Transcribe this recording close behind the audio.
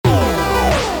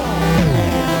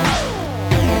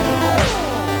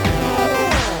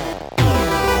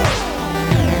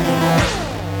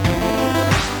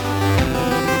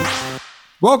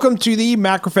Welcome to the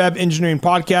Macrofab Engineering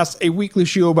Podcast, a weekly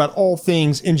show about all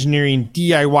things engineering,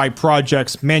 DIY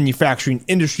projects, manufacturing,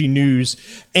 industry news,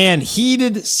 and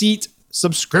heated seat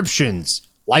subscriptions.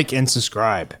 Like and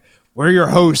subscribe. We're your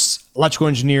hosts, electrical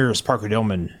engineers Parker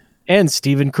Dillman and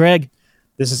Stephen Craig.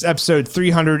 This is episode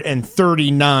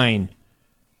 339.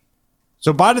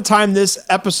 So by the time this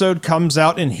episode comes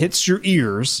out and hits your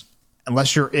ears,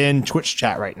 unless you're in Twitch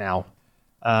chat right now,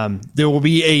 there will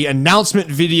be an announcement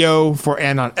video for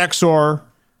Anon XOR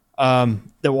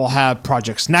that will have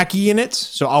Project Snacky in it.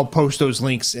 So I'll post those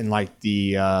links in like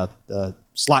the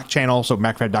Slack channel, so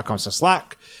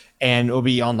macrofab.com/Slack, and it'll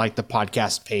be on like the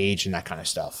podcast page and that kind of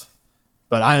stuff.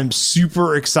 But I am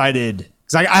super excited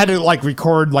because I had to like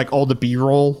record like all the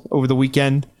B-roll over the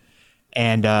weekend,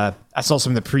 and I saw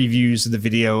some of the previews of the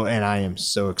video, and I am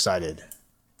so excited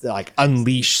to like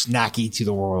unleash Snacky to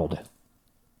the world.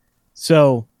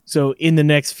 So in the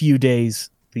next few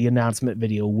days, the announcement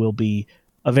video will be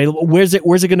available. Where's it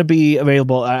going to be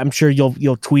available? I'm sure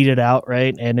you'll tweet it out,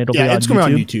 right? And it'll be on it's going to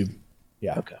be on YouTube.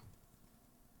 Yeah. Okay.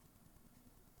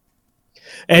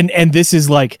 And this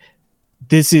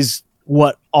is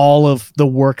what all of the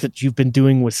work that you've been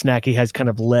doing with Snacky has kind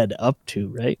of led up to,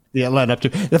 right? Yeah, led up to.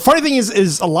 The funny thing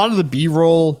is a lot of the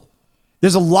B-roll,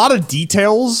 there's a lot of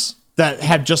details that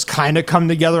have just kind of come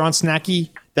together on Snacky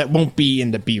that won't be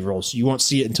in the B-roll, so you won't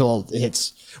see it until it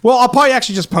hits. Well, I'll probably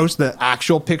actually just post the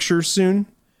actual pictures soon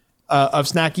of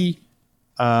Snacky.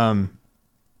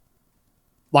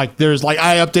 Like there's like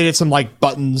I updated some like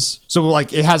buttons, so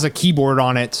like it has a keyboard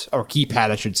on it, or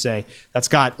keypad I should say, that's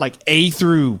got like A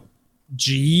through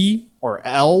G or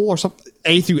L or something,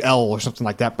 A through L or something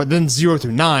like that, but then 0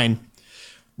 through 9.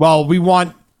 Well, we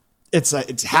want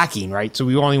it's hacking, right? So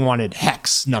we only wanted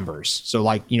hex numbers, so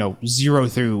like 0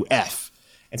 through F.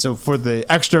 And so for the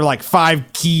extra like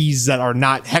 5 keys that are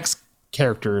not hex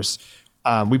characters,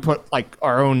 we put like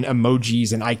our own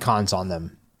emojis and icons on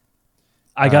them.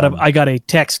 I got a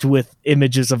text with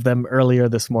images of them earlier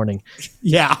this morning.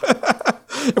 Yeah.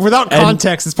 Without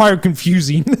context, it's probably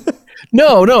confusing.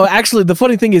 No, actually the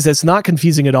funny thing is it's not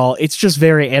confusing at all. It's just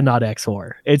very Anon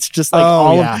XOR. It's just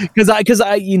like because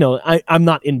I'm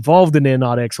not involved in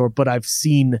Anon XOR, but I've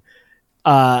seen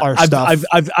our stuff.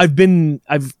 I've been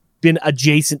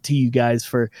adjacent to you guys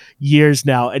for years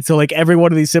now, and so like every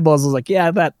one of these symbols was like, yeah,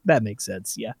 that makes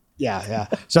sense. Yeah.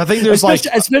 So I think there's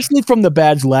especially from the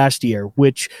badge last year,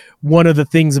 which one of the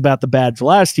things about the badge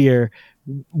last year,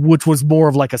 which was more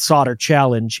of like a solder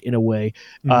challenge in a way,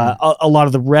 a lot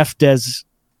of the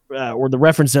or the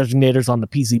reference designators on the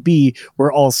PCB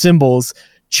were all symbols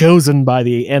chosen by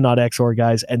the Anon XOR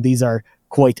guys, and these are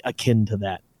quite akin to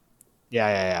that.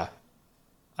 Yeah.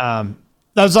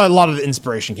 That was a lot of the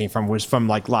inspiration was from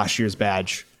like last year's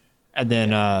badge. And then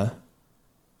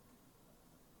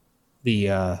we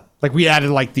added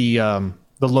like the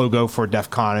logo for DEF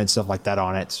CON and stuff like that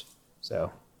on it.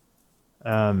 So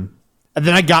and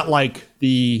then I got like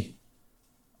the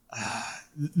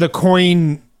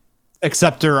coin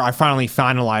acceptor. I finally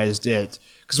finalized it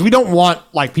because we don't want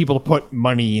like people to put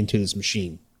money into this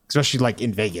machine, especially like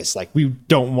in Vegas. Like we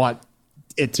don't want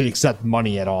it to accept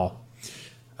money at all.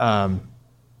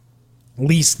 At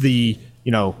least the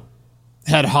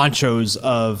head honchos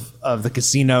of the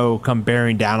casino come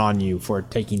bearing down on you for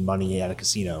taking money at a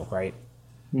casino, right?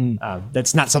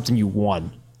 That's not something you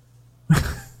won.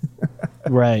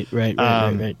 Right.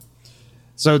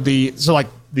 So the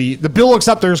bill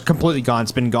acceptor is completely gone.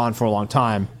 It's been gone for a long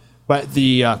time, but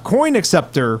the coin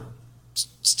acceptor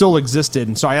still existed,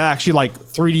 and so I actually like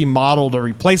 3D modeled a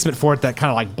replacement for it that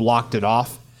kind of like blocked it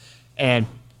off. And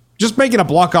just making a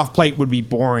block-off plate would be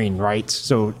boring, right?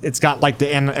 So it's got like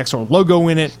the Anon XOR logo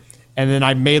in it, and then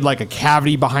I made like a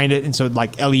cavity behind it, and so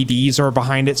like LEDs are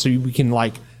behind it, so we can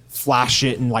like flash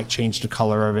it and like change the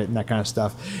color of it and that kind of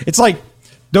stuff. It's like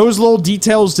those little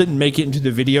details didn't make it into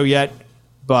the video yet,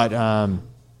 but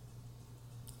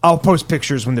I'll post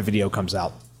pictures when the video comes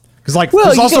out. Because like,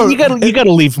 you got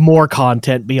to leave more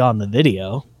content beyond the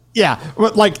video. Yeah,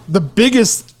 but like the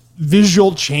biggest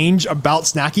visual change about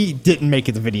Snacky didn't make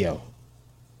it the video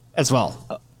as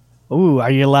well.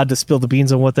 Are you allowed to spill the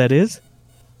beans on what that is?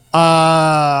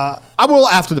 I will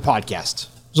after the podcast.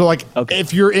 So like, okay.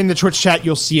 If you're in the Twitch chat,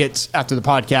 you'll see it after the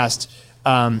podcast.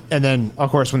 And then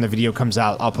of course, when the video comes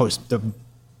out, I'll post the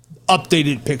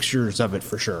updated pictures of it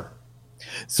for sure.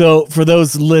 So for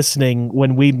those listening,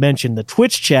 when we mentioned the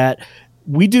Twitch chat,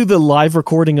 we do the live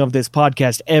recording of this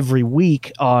podcast every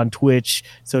week on Twitch.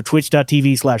 So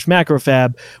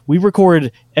twitch.tv/macrofab. We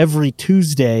record every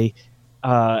Tuesday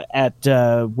at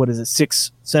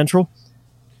 6 Central.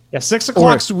 Yeah, 6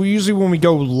 o'clock is usually when we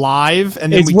go live,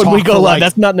 and then it's we when talk we go live. Like,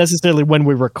 that's not necessarily when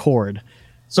we record.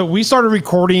 So we started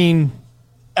recording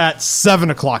at 7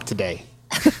 o'clock today.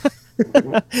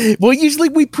 Well, usually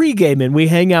we pregame and we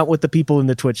hang out with the people in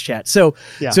the Twitch chat. So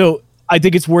I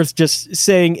think it's worth just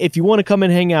saying, if you want to come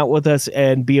and hang out with us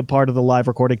and be a part of the live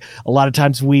recording, a lot of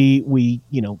times we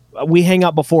hang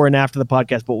out before and after the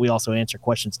podcast, but we also answer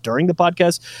questions during the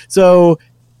podcast. So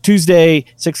Tuesday,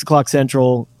 6 o'clock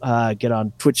Central, get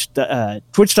on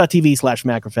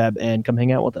twitch.tv/macrofab and come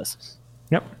hang out with us.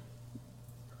 Yep.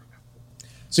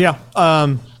 So yeah,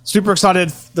 super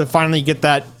excited to finally get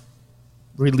that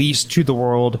released to the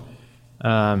world.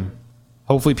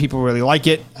 Hopefully people really like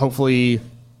it. Hopefully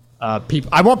I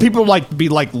want people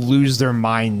to lose their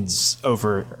minds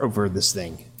over this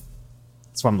thing.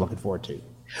 That's what I'm looking forward to.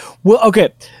 Well, okay.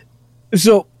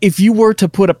 So if you were to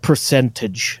put a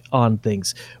percentage on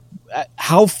things,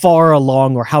 how far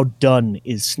along or how done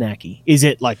is Snacky? Is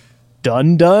it like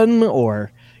done,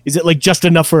 or is it like just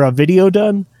enough for a video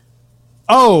done?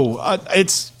 Oh,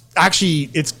 it's pretty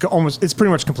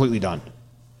much completely done.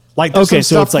 Like, okay,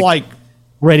 so stuff it's like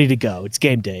ready to go. It's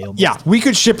game day. Almost. Yeah, we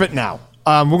could ship it now.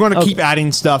 We're going to keep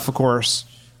adding stuff, of course,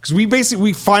 because we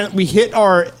hit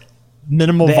our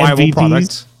minimal viable MVPs?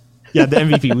 product. Yeah, the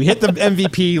MVP. We hit the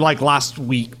MVP like last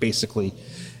week, basically,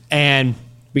 and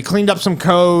we cleaned up some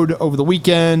code over the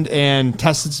weekend and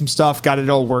tested some stuff, got it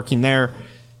all working there.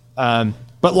 But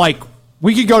like,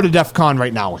 we could go to DEF CON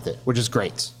right now with it, which is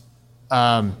great.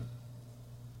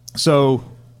 So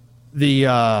the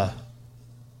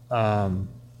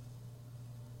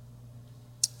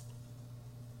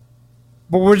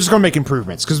but we're just gonna make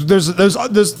improvements, because there's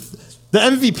the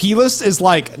MVP list is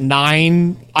like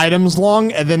 9 items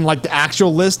long, and then like the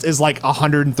actual list is like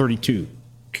 132.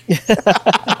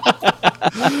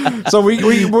 So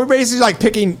we're basically like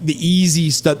picking the easy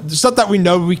stuff, the stuff that we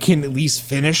know we can at least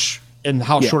finish in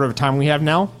how short of a time we have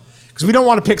now, because we don't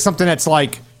want to pick something that's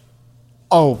like,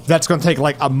 oh, that's going to take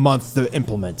like a month to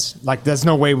implement. Like, there's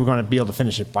no way we're going to be able to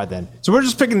finish it by then. So we're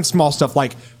just picking small stuff,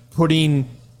 like putting,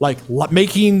 like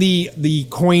making the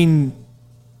coin,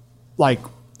 like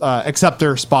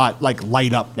acceptor spot, like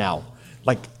light up now,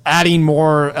 like adding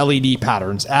more LED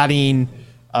patterns, adding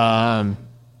what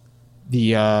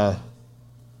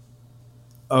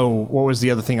was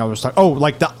the other thing I was talking? Oh,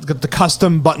 like the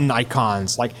custom button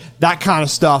icons, like that kind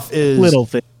of stuff is little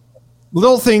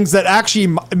things that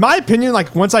actually, in my opinion,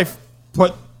 like once I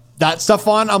put that stuff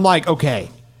on, I'm like, okay,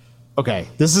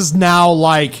 this is now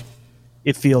like,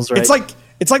 it feels right.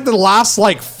 It's like the last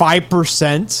like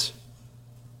 5%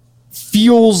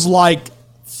 feels like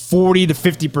 40 to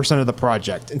 50% of the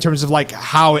project in terms of like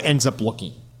how it ends up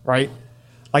looking, right?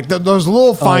 Like those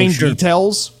little fine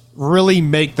details really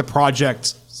make the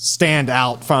project stand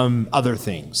out from other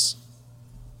things.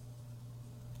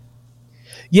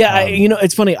 Yeah,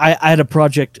 it's funny. I had a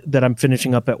project that I'm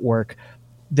finishing up at work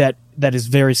that is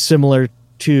very similar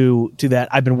to that.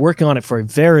 I've been working on it for a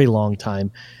very long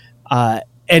time, and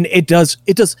it does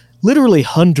literally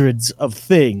hundreds of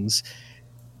things.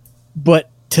 But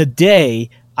today,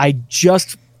 I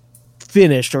just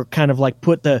finished, or kind of like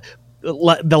put the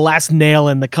last nail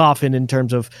in the coffin in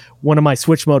terms of one of my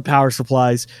switch mode power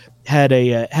supplies had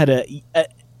a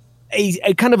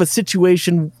kind of a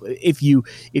situation. If you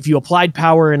applied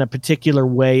power in a particular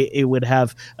way, it would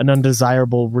have an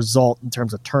undesirable result in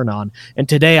terms of turn on. And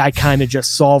today I kind of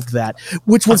just solved that,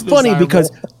 which was funny because,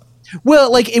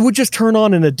 well, like it would just turn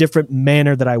on in a different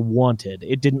manner that I wanted.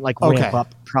 It didn't like ramp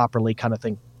up properly, kind of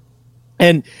thing.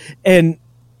 And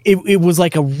it was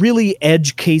like a really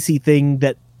edge casey thing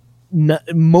that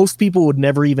most people would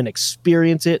never even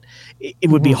experience it. It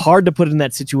would be hard to put in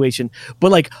that situation,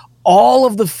 but like all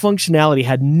of the functionality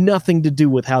had nothing to do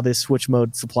with how this switch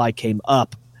mode supply came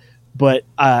up. But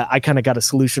I kind of got a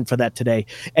solution for that today.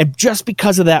 And just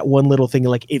because of that one little thing,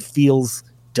 like it feels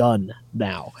done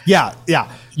now. Yeah.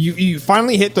 You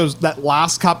finally hit that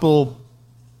last couple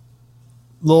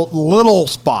little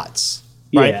spots,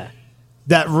 right? Yeah.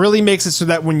 That really makes it so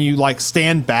that when you like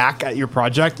stand back at your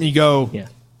project and you go,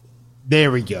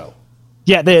 there we go.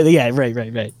 Yeah,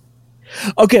 right.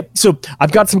 Okay, so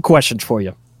I've got some questions for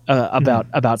you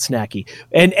about Snacky,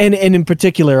 and in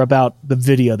particular about the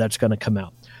video that's going to come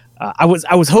out. I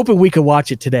was hoping we could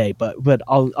watch it today, but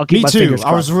I'll keep my fingers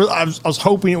crossed. I was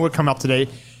hoping it would come out today.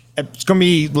 It's going to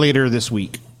be later this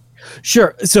week.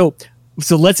 Sure. So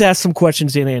let's ask some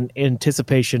questions in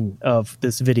anticipation of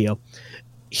this video.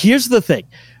 Here's the thing.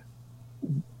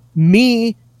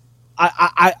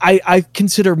 I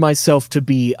consider myself to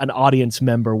be an audience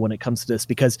member when it comes to this,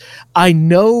 because I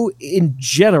know in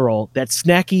general that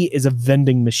Snacky is a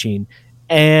vending machine,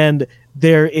 and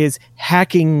there is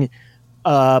hacking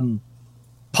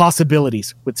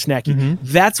possibilities with Snacky.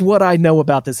 That's what I know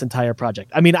about this entire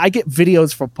project. I mean, I get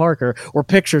videos from Parker or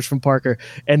pictures from Parker,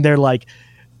 and they're like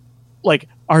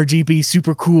RGB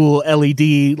super cool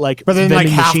LED, like, but then like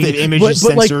half machine. the image is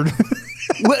censored. Like,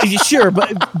 well, sure,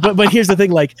 but here's the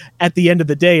thing, like, at the end of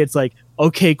the day, it's like,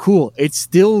 okay, cool, it's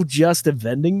still just a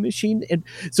vending machine. And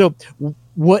so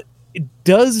what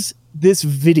does this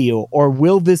video, or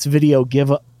will this video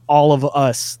give all of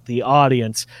us, the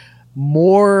audience,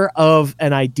 more of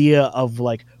an idea of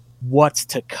like what's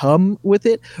to come with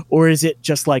it, or is it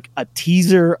just like a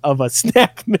teaser of a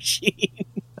snack machine?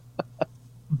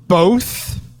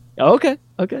 Both. Okay.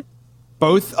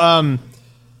 Both.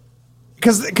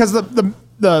 Because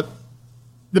the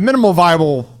minimal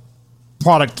viable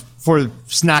product for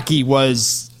Snacky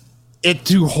was it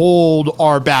to hold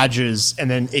our badges, and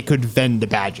then it could vend the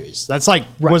badges. That's like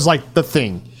was like the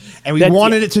thing, and we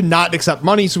wanted it to not accept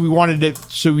money, so we wanted it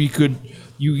so we could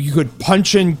you could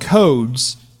punch in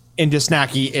codes into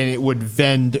Snacky, and it would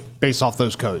vend based off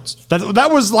those codes. That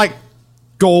was like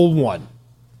goal one.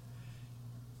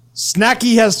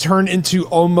 Snacky has turned into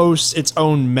almost its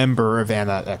own member of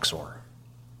Anna XOR.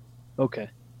 Okay.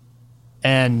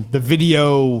 And the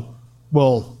video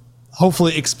will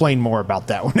hopefully explain more about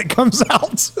that when it comes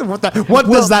out. What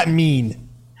does that mean?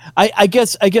 I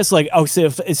guess like,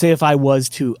 say if I was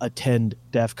to attend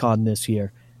DEF CON this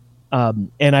year,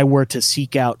 and I were to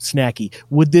seek out Snacky,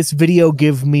 would this video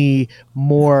give me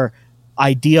more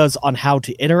ideas on how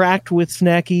to interact with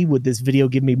Snacky? Would this video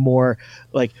give me more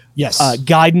like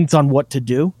guidance on what to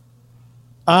do?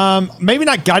 Maybe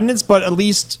not guidance, but at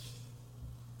least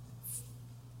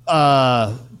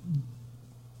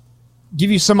give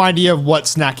you some idea of what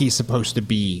Snacky is supposed to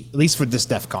be, at least for this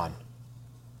DEF CON.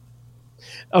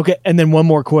 Okay, and then one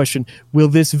more question. Will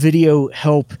this video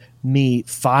help me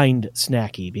find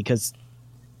Snacky? Because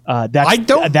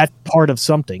that's part of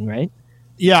something, right?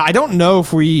 Yeah, I don't know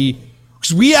if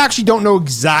because we actually don't know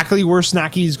exactly where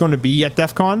Snacky is going to be at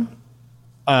DEF CON,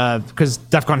 because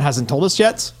DEF CON hasn't told us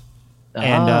yet.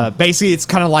 And basically, it's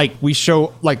kind of like we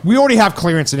already have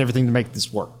clearance and everything to make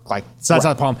this work. Like, so that's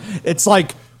not the problem. It's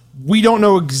like we don't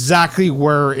know exactly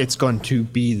where it's going to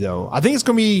be, though. I think it's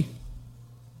going to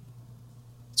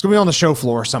be on the show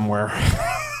floor somewhere.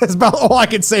 That's about all I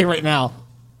can say right now.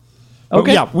 Okay.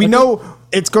 But yeah, we know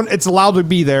it's allowed to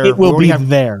be there. It will be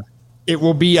there. It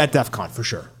will be at DEF CON for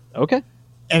sure. Okay.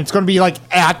 And it's going to be like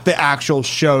at the actual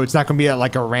show. It's not going to be at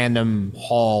like a random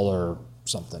hall or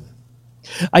something.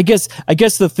 I guess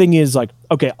the thing is, like,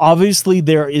 okay, obviously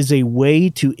there is a way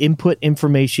to input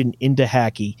information into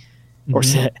Snacky. You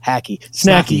have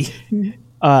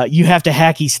to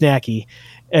hacky Snacky,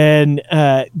 and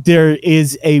there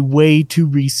is a way to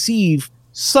receive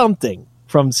something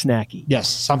from Snacky. Yes,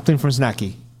 something from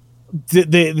Snacky.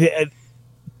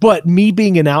 But me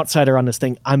being an outsider on this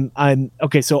thing, I'm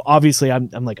okay. So obviously I'm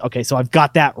like, okay, so I've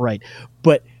got that right.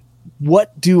 But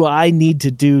what do I need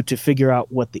to do to figure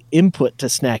out what the input to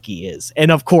Snacky is?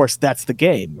 And of course, that's the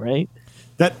game, right?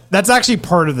 That's actually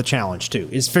part of the challenge too,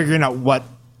 is figuring out what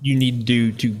you need to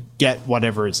do to get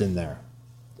whatever is in there.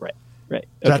 Right.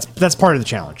 Okay. That's part of the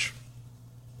challenge.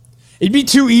 It'd be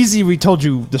too easy if we told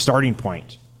you the starting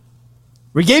point.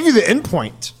 We gave you the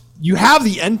endpoint. You have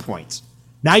the endpoint.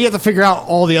 Now you have to figure out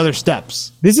all the other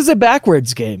steps. This is a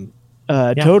backwards game.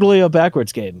 Totally a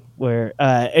backwards game where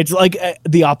it's like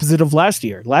the opposite of last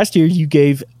year. Last year, you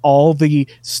gave all the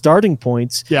starting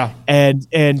points. Yeah. And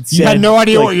you had no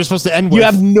idea what you're supposed to end with. You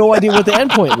have no idea what the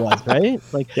end point was, right?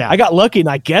 Like, I got lucky and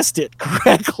I guessed it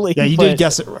correctly. Yeah, you did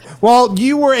guess it right. Well,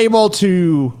 you were able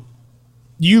to.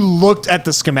 You looked at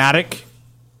the schematic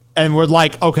and were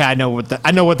like, okay, I know what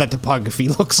that topography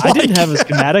looks like. I didn't have a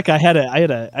schematic. I had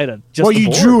a just. Well, you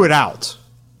drew it out.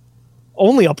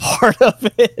 Only a part of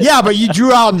it. Yeah, but you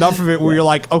drew out enough of it where you're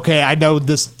like, okay, I know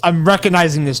this. I'm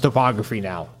recognizing this topography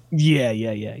now.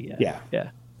 Yeah.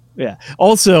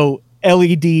 Also,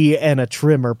 LED and a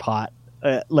trimmer pot,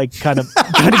 like kind of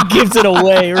gives it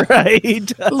away,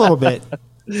 right? A little bit.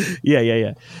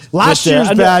 Yeah. Last year's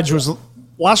badge was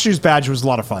a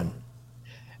lot of fun.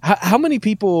 How many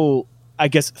people, I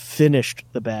guess, finished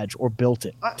the badge or built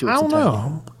it? I don't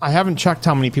know. I haven't checked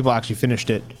how many people actually finished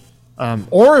it.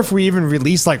 Or if we even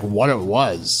released like what it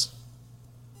was.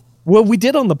 Well, we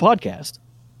did on the podcast.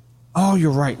 Oh,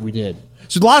 you're right, we did.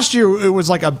 So last year it was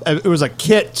like a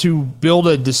kit to build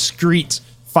a discrete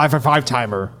 5x5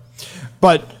 timer,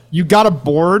 but you got a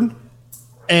board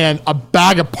and a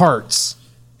bag of parts,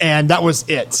 and that was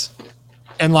it,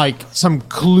 and like some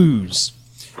clues,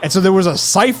 and so there was a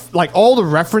cipher. Like all the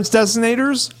reference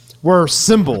designators were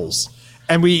symbols.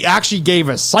 And we actually gave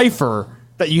a cipher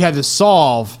that you had to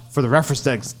solve for the reference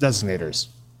designators.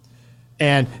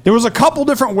 And there was a couple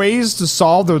different ways to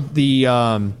solve the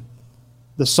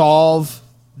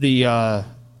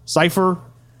cipher.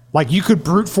 Like you could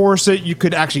brute force it, you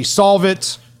could actually solve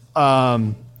it,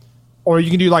 or you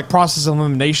can do like process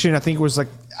elimination. I think it was like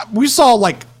we saw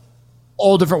like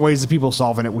all different ways of people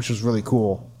solving it, which was really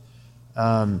cool.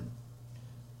 There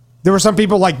were some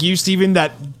people like you, Steven,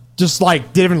 that just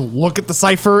like didn't even look at the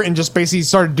cipher and just basically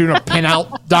started doing a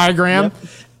pinout diagram,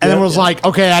 and then was like,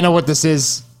 okay, I know what this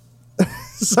is.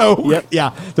 So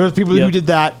yeah, there was people who did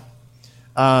that.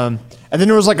 And then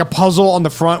there was like a puzzle on the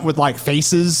front with like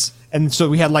faces, and so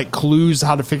we had like clues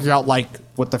how to figure out like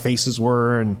what the faces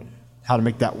were and how to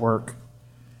make that work.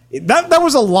 That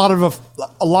was a lot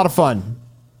of fun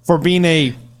for being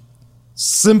a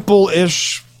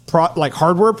simple-ish like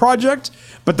hardware project,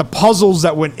 but the puzzles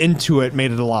that went into it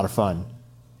made it a lot of fun.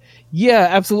 Yeah,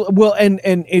 absolutely. Well, and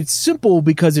it's simple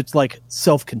because it's like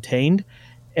self-contained,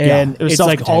 and it's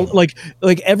like all like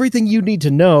everything you need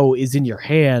to know is in your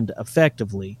hand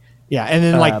effectively. Yeah, and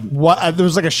then like there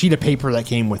was like a sheet of paper that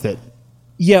came with it.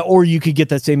 Yeah, or you could get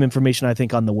that same information, I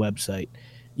think, on the website.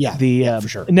 Yeah, for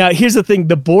sure. Now, here's the thing: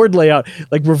 the board layout,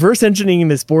 like reverse engineering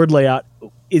this board layout,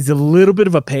 is a little bit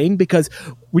of a pain because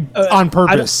on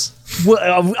purpose.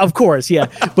 Well, of course, yeah.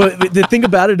 But the thing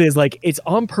about it is, like, it's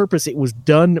on purpose. It was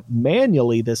done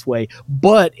manually this way,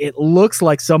 but it looks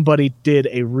like somebody did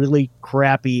a really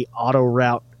crappy auto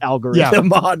route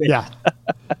algorithm on it. Yeah.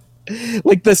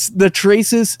 Like the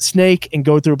traces snake and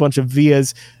go through a bunch of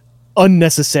vias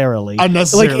unnecessarily.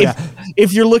 Like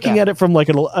if you're looking at it from like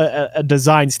a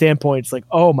design standpoint, it's like,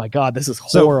 oh my god, this is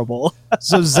horrible.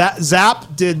 So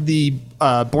Zap did the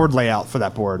board layout for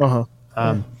that board,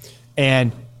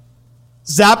 and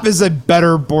Zap is a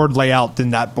better board layout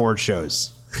than that board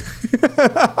shows.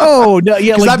 Oh no,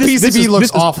 yeah, like that PCB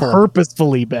looks awful,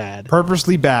 purposefully bad.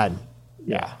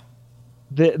 Yeah.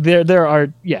 There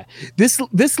are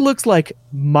This looks like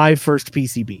my first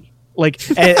PCB. Like,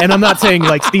 and I'm not saying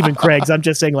like Stephen Craig's. I'm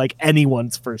just saying like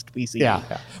anyone's first PCB.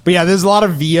 Yeah. But yeah, there's a lot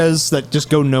of vias that just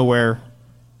go nowhere,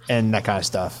 and that kind of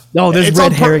stuff. No, there's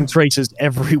red herring traces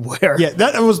everywhere. Yeah,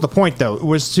 that was the point though. It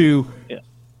was to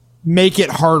make it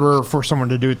harder for someone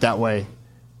to do it that way,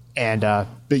 and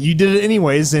but you did it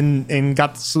anyways, and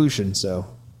got the solution. So,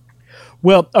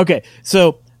 well, okay,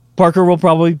 so Parker will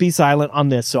probably be silent on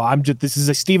this. So this is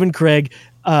a Stephen Craig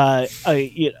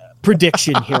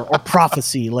prediction here, or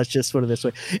prophecy. Let's just put it this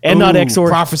way. And not XOR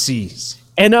prophecies.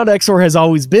 And not XOR has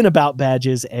always been about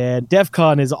badges, and DEF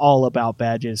CON is all about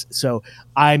badges. So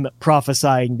I'm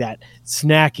prophesying that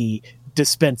Snacky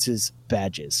dispenses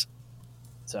badges.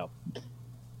 So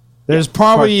there's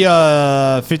probably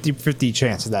a 50-50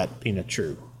 chance of that being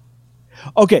true.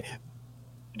 Okay.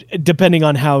 Depending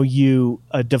on how you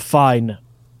define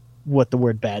what the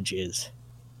word badge is.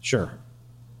 Sure.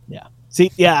 Yeah. See,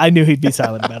 I knew he'd be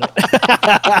silent about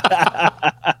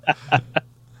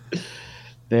it.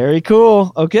 Very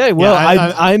cool. Okay, well,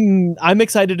 I'm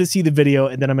excited to see the video,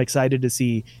 and then I'm excited to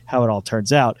see how it all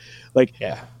turns out. Like,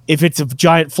 if it's a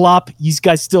giant flop, you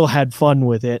guys still had fun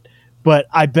with it, but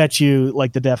I bet you,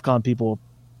 like the DEF CON people,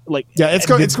 like it's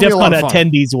going to be a lot of fun.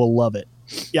 Attendees will love it.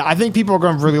 Yeah, I think people are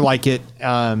going to really like it,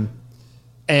 and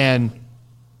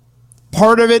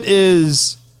part of it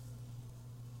is.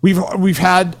 We've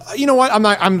had, you know what?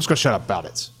 I'm just gonna shut up about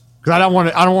it because I don't want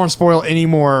to spoil any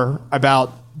more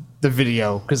about the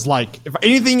video, because like if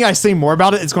anything I say more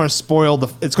about it, it's going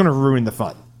to ruin the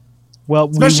fun. Well,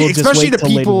 especially to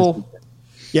people,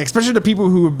 especially to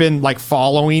people who have been like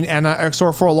following Anna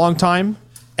XOR for a long time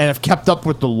and have kept up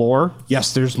with the lore.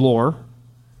 Yes, there's lore,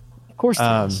 of course.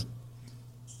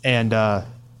 And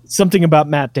something about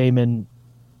Matt Damon,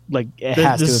 like it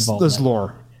has to involve. There's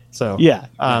lore, so yeah.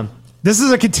 This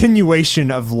is a continuation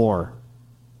of lore.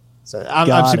 So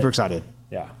I'm super excited.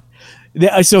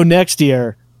 Yeah. So next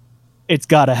year, it's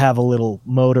got to have a little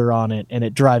motor on it, and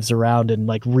it drives around and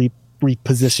like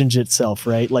repositions itself,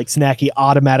 right? Like Snacky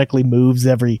automatically moves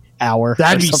every hour.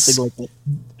 That'd be something like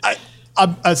that.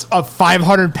 A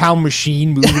 500-pound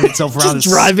machine moving itself around, just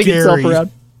driving itself around.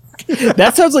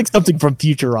 That sounds like something from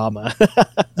Futurama.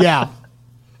 Yeah.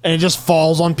 And it just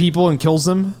falls on people and kills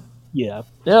them. Yeah.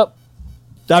 Yep.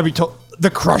 That'd be the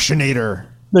Crushinator.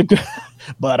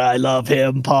 But I love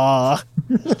him, Pa.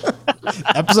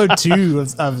 Episode 2 of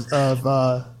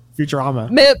Futurama.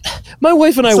 Man, my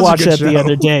wife and I watched that the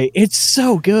other day. It's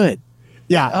so good.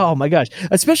 Yeah. Oh my gosh.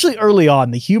 Especially early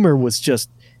on, the humor was just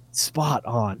spot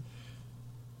on.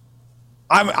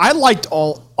 I liked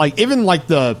even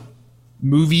the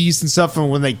movies and stuff,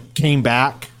 and when they came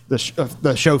back, the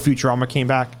show Futurama came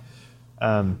back.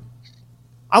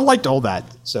 I liked all that.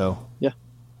 So Yeah.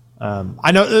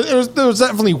 I know it was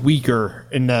definitely weaker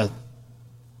in the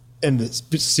end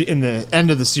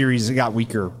of the series. It got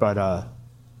weaker, but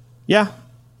yeah,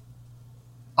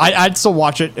 I'd still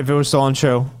watch it if it was still on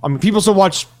show. I mean, people still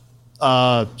watch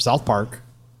South Park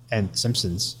and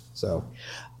Simpsons. So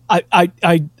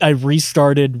I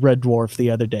restarted Red Dwarf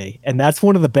the other day, and that's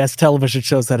one of the best television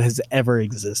shows that has ever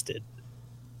existed.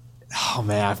 Oh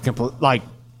man, like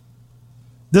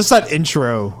this that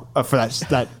intro for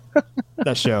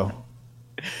that show.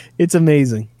 It's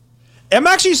amazing. I'm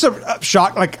actually so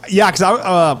shocked. Like, yeah,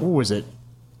 because what was it? It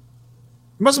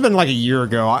must have been like a year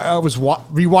ago. I was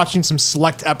rewatching some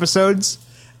select episodes,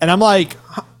 and I'm like,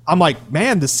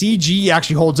 man, the CG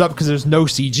actually holds up because there's no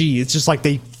CG. It's just like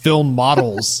they film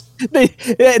models. they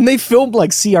filmed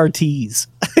like CRTs.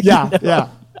 Yeah, yeah.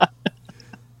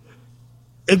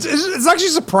 It's actually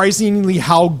surprisingly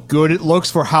how good it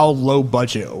looks for how low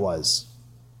budget it was.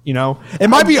 You know, it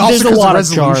might be also there's a lot of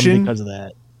of charm resolution because of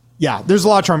that. Yeah, there's a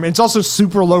lot of charm. It's also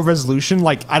super low resolution.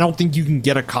 Like, I don't think you can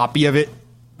get a copy of it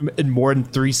in more than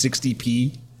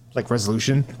 360p like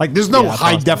resolution. Like, there's no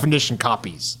high definition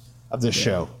copies of this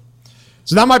show.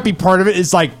 So that might be part of it.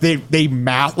 It's like they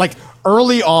math like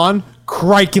early on,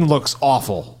 Crichton looks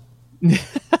awful.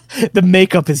 The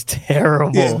makeup is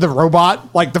terrible. Yeah, the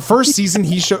robot, like the first season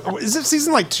is it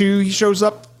season like 2 he shows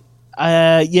up?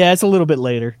 Yeah, it's a little bit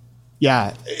later.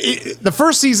 Yeah, the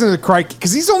first season of the Crichton,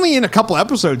 because he's only in a couple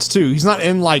episodes too. He's not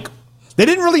in like, they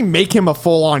didn't really make him a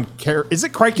full on character. Is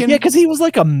it Crichton? Yeah, because he was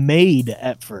like a maid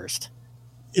at first.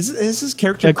 Is his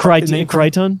character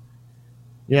Crichton?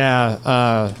 Yeah.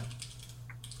 I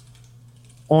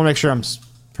want to make sure I'm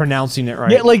pronouncing it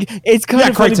right. Yeah, like it's kind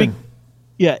of Crichton.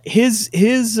 Yeah, his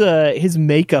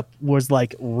makeup was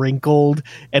like wrinkled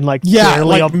and like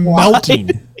barely like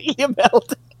melting. He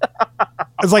melted.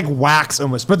 It's like wax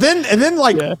almost. But then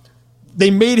they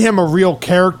made him a real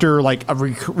character, like a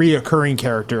reoccurring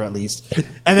character at least,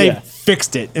 and they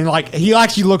fixed it, and like he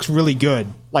actually looks really good,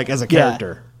 like as a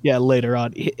character. Yeah, later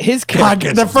on, his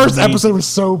character. The first episode was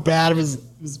so bad of his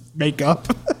makeup.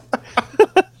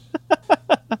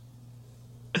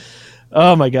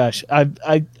 Oh my gosh, I've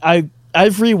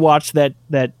rewatched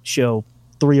that show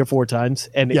 3 or 4 times,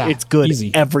 and it's good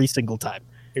every single time.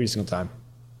 Every single time.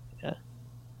 Yeah.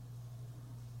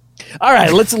 All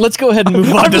right, let's go ahead and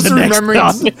move on to the next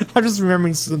topic. I'm just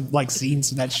remembering some like scenes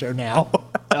from that show now.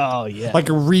 Oh yeah, like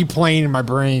a replaying in my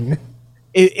brain.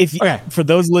 For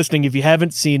those listening, if you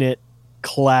haven't seen it,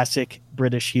 classic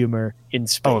British humor in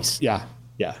space. Oh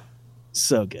yeah,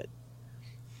 so good.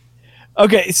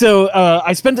 Okay, so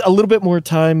I spent a little bit more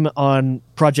time on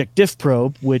Project Diff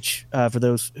Probe, which, for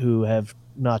those who have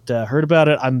not heard about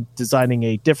it, I'm designing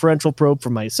a differential probe for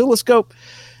my oscilloscope.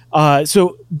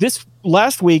 So this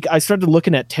last week, I started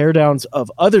looking at teardowns of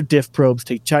other diff probes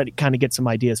to try to kind of get some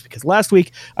ideas, because last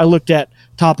week I looked at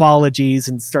topologies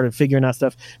and started figuring out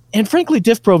stuff. And frankly,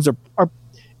 diff probes are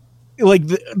like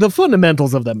the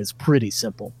fundamentals of them is pretty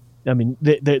simple. I mean,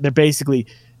 they're basically...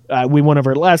 we went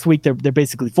over it last week. They're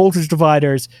basically voltage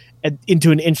dividers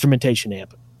into an instrumentation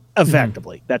amp.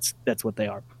 Effectively, that's what they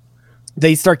are.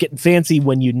 They start getting fancy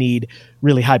when you need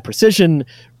really high precision,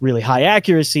 really high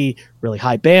accuracy, really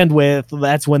high bandwidth.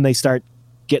 That's when they start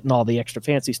getting all the extra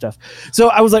fancy stuff. So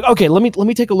I was like, okay, let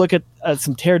me take a look at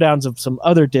some teardowns of some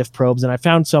other diff probes, and I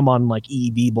found some on like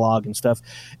EEB blog and stuff.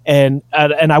 And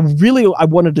I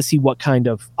wanted to see what kind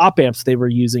of op amps they were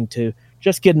using to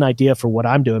just get an idea for what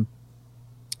I'm doing.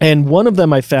 And one of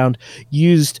them I found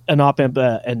used an op amp,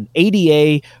 an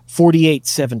ADA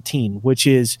 4817, which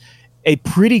is a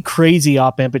pretty crazy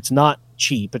op amp. It's not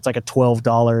cheap. It's like a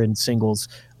 $12 in singles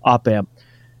op amp.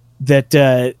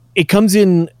 That it comes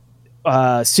in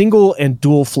single and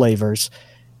dual flavors.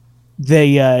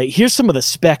 Here's some of the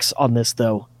specs on this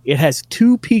though. It has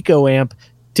 2 picoamp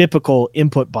typical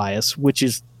input bias, which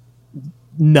is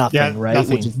nothing, right?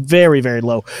 Nothing. Which is very, very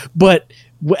low. But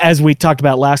as we talked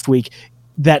about last week,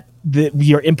 that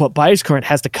your input bias current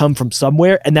has to come from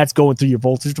somewhere, and that's going through your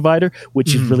voltage divider,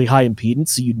 which is really high impedance,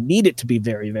 so you need it to be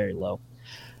very, very low.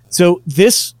 So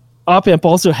this op amp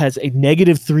also has a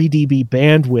negative 3 dB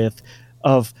bandwidth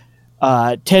of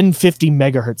 1050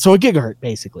 megahertz, so a gigahertz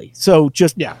basically. So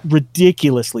just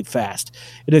ridiculously fast.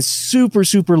 It has super,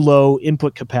 super low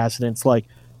input capacitance, like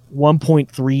 1.3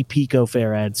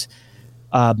 picofarads,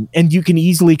 and you can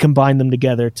easily combine them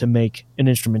together to make an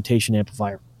instrumentation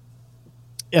amplifier.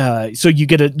 So you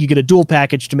get a dual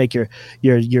package to make your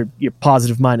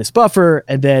positive minus buffer,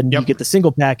 and then you get the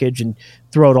single package and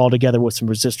throw it all together with some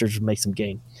resistors and make some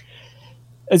gain.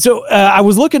 And so I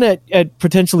was looking at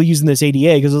potentially using this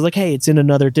ADA because I was like, hey, it's in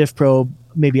another diff probe.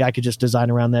 maybe I could just design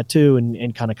around that too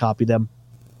and kind of copy them.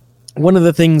 One of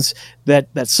the things that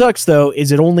sucks though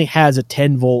is it only has a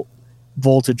 10 volt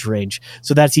voltage range.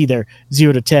 So that's either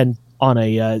 0 to 10 on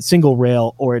a single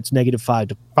rail, or it's -5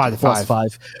 to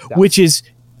 +5, yeah. Which is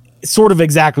sort of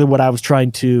exactly what I was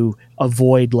trying to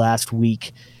avoid last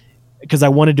week, because I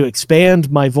wanted to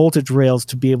expand my voltage rails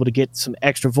to be able to get some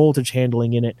extra voltage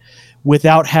handling in it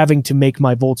without having to make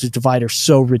my voltage divider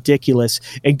so ridiculous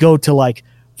and go to like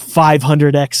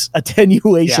 500x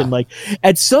attenuation. Yeah. Like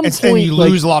at some point, and you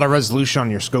lose a lot of resolution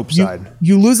on your scope side.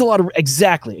 You lose a lot of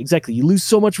exactly. You lose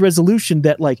so much resolution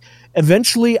that like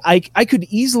eventually I could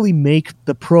easily make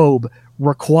the probe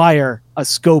require a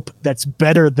scope that's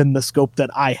better than the scope that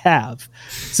I have.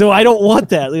 So I don't want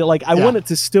that. Like I want it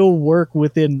to still work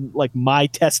within like my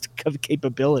test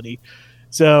capability.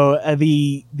 So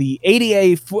the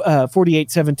ADA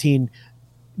 4817,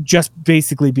 just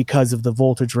basically because of the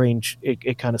voltage range,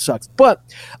 it kind of sucks. But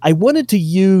I wanted to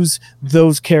use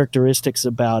those characteristics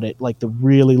about it, like the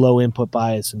really low input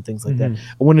bias and things like that.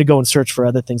 I wanted to go and search for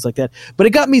other things like that. But it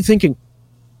got me thinking,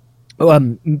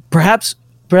 perhaps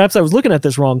I was looking at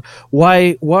this wrong.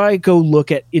 Why go look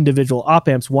at individual op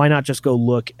amps? Why not just go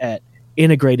look at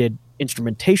integrated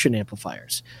instrumentation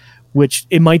amplifiers? Which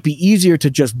it might be easier to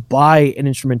just buy an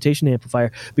instrumentation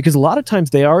amplifier, because a lot of times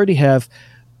they already have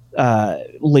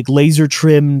like laser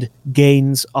trimmed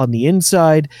gains on the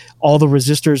inside. All the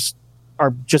resistors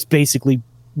are just basically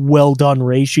well done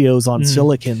ratios on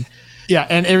silicon. Yeah,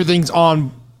 and everything's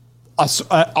on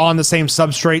the same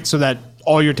substrate, so that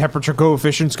all your temperature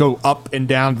coefficients go up and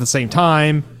down at the same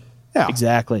time. Yeah,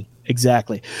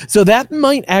 exactly. So that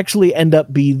might actually end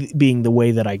up being the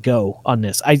way that I go on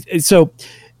this. So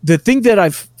the thing that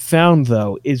I've found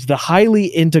though is the highly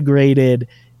integrated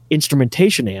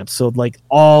instrumentation amps, so like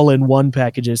all-in-one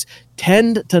packages,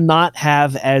 tend to not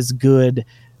have as good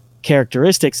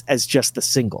characteristics as just the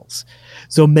singles.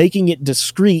 So making it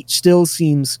discrete still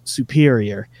seems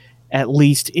superior, at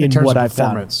least in what I've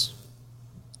found.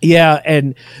 Yeah,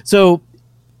 and so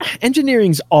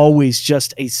engineering's always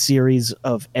just a series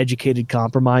of educated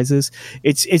compromises.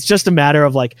 It's just a matter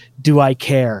of like, do I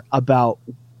care about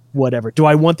whatever? Do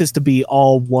I want this to be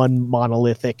all one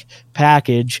monolithic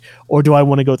package, or do I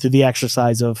want to go through the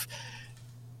exercise of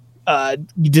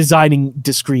designing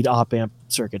discrete op amp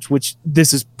circuits, which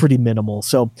this is pretty minimal.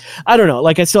 So I don't know.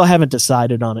 Like I still haven't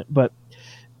decided on it, but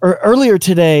earlier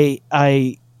today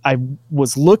I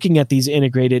was looking at these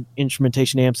integrated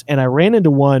instrumentation amps, and I ran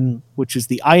into one, which is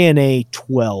the INA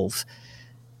 12.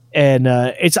 And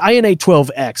it's INA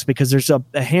 12X because there's a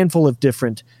handful of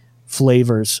different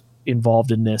flavors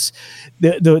involved in this.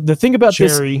 The thing about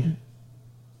cherry.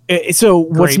 So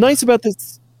grape, what's nice about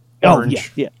this?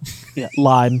 Orange. Yeah,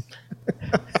 lime.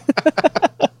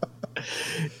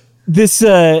 This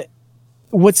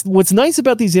what's nice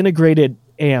about these integrated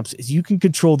amps is you can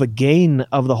control the gain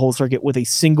of the whole circuit with a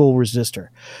single resistor.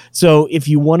 So if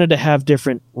you wanted to have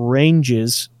different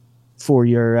ranges for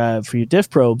your diff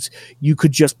probes, you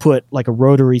could just put like a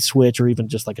rotary switch or even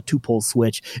just like a 2-pole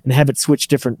switch and have it switch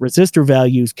different resistor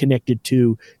values connected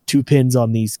to 2 pins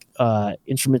on these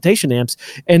instrumentation amps,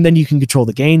 and then you can control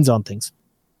the gains on things.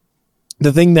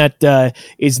 The thing that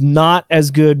is not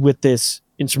as good with this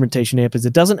instrumentation amp is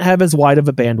it doesn't have as wide of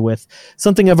a bandwidth.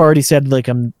 Something I've already said, like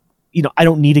I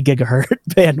don't need a gigahertz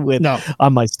bandwidth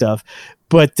on my stuff,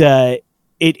 but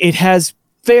it has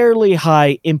fairly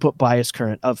high input bias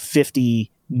current of 50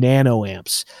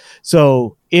 nanoamps.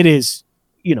 So it is,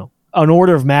 an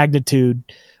order of magnitude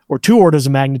or 2 orders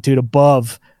of magnitude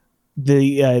above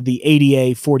the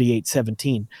ADA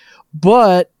 4817.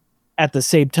 But at the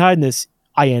same time, this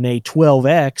INA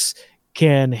 12X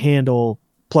can handle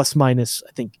plus minus,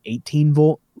 I think, 18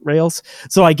 volt rails.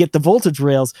 So I get the voltage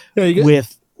rails you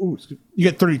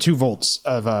get 32 volts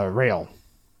of rail.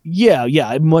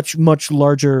 Yeah, much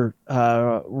larger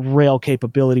rail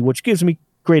capability, which gives me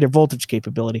greater voltage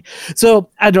capability. So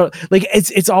I don't like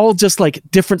it's all just like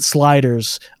different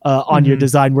sliders on your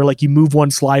design, where like you move one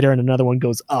slider and another one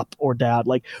goes up or down.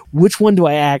 Like, which one do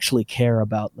I actually care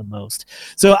about the most?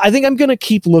 So I think I'm going to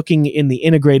keep looking in the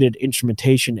integrated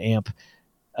instrumentation amp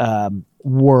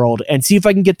world and see if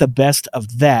I can get the best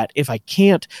of that. If I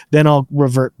can't, then I'll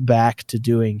revert back to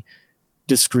doing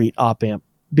discrete op amp,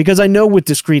 because I know with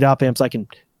discrete op amps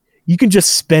you can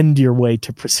just spend your way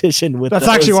to precision with that's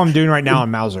those. Actually what I'm doing right now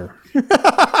on Mauser.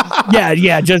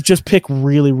 just pick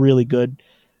really good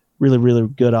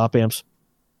op amps.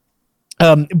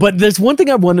 But there's one thing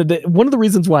one of the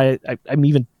reasons why I'm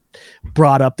even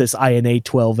brought up this INA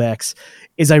 12X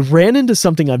is I ran into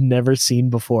something I've never seen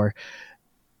before.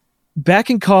 back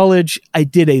in college, I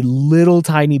did a little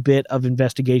tiny bit of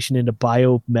investigation into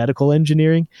biomedical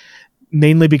engineering,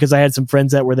 mainly because I had some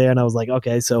friends that were there, and I was like,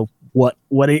 okay, so what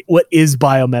is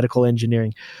biomedical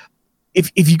engineering?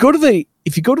 If you go to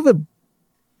the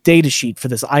data sheet for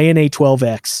this INA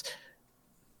 12X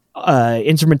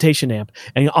instrumentation amp,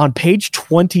 and on page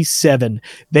 27,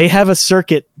 they have a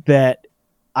circuit that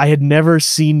I had never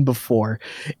seen before,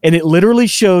 and it literally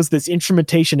shows this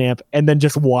instrumentation amp and then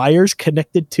just wires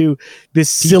connected to this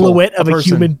silhouette of a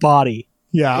human body.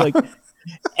 Yeah. Like,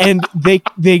 and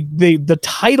the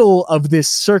title of this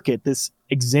circuit, this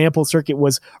example circuit,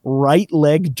 was right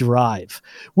leg drive,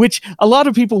 which a lot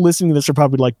of people listening to this are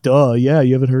probably like, duh, yeah,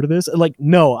 you haven't heard of this? Like,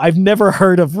 no, I've never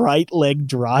heard of right leg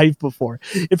drive before.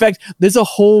 In fact, there's a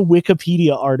whole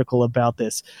Wikipedia article about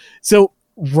this. So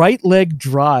right leg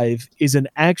drive is an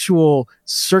actual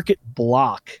circuit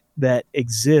block that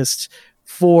exists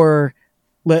for.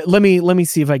 Let me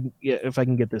see if I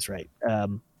can get this right.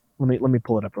 Let me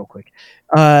pull it up real quick.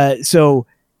 So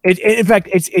in fact,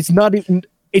 it's not even.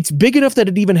 It's big enough that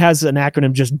it even has an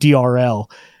acronym, just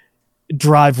DRL,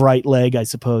 drive right leg, I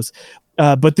suppose.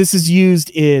 But this is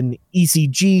used in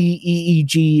ECG,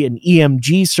 EEG, and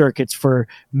EMG circuits for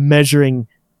measuring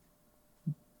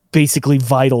basically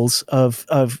vitals of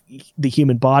the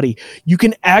human body. You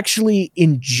can actually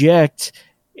inject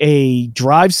a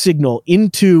drive signal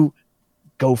into,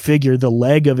 go figure, the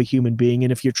leg of a human being.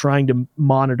 And if you're trying to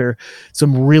monitor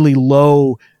some really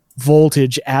low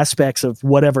voltage aspects of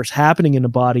whatever's happening in the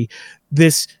body,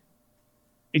 this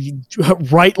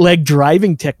right leg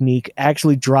driving technique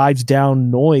actually drives down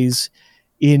noise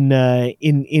in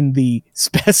the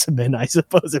specimen, I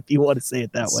suppose, if you want to say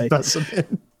it that way.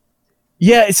 Specimen.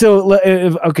 Yeah, so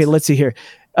okay, let's see here.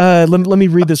 Let me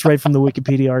read this right from the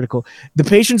Wikipedia article. The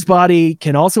patient's body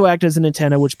can also act as an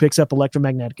antenna which picks up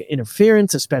electromagnetic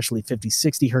interference, especially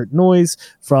 50-60 hertz noise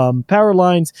from power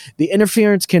lines. The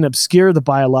interference can obscure the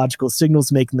biological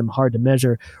signals, making them hard to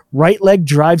measure. Right leg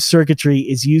drive circuitry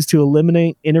is used to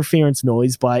eliminate interference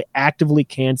noise by actively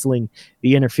canceling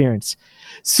the interference.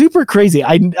 Super crazy.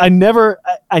 I never.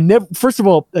 First of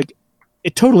all, like,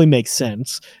 it totally makes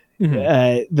sense.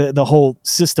 Mm-hmm. The whole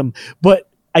system, but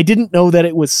I didn't know that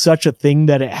it was such a thing,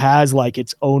 that it has like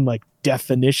its own like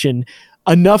definition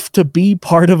enough to be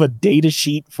part of a data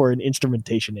sheet for an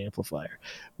instrumentation amplifier,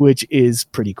 which is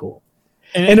pretty cool.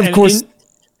 And of course,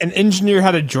 an engineer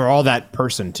had to draw that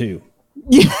person too.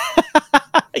 Yeah,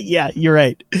 yeah, you're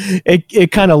right.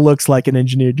 It kind of looks like an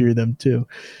engineer drew them too.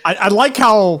 I like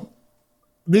how,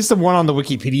 at least the one on the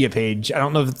Wikipedia page, I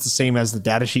don't know if it's the same as the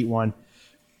datasheet one,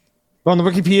 but on the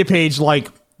Wikipedia page, like,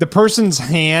 the person's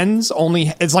hands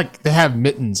only, it's like they have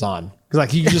mittens on, because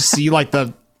like you just see like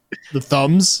the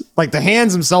thumbs, like the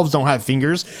hands themselves don't have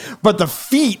fingers, but the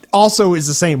feet also is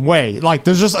the same way. Like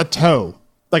there's just a toe,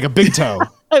 like a big toe.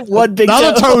 One big toe. The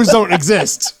other toes don't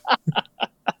exist.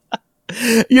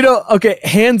 You know, okay,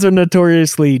 hands are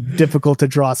notoriously difficult to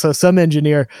draw. So some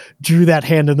engineer drew that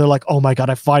hand and they're like, oh my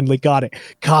God, I finally got it.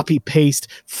 Copy, paste,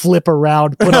 flip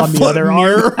around, put on the other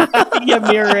arm. Yeah,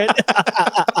 mirror it.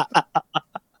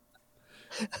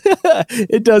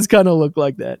 It does kind of look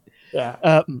like that.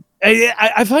 Yeah.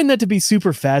 I find that to be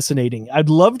super fascinating. I'd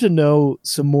love to know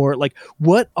some more, like,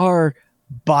 what are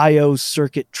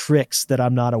biocircuit tricks that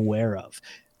I'm not aware of?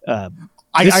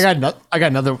 I got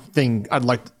another thing I'd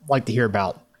like to hear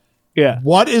about. Yeah.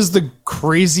 What is the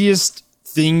craziest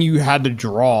thing you had to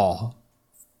draw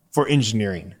for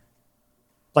engineering?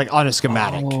 Like on a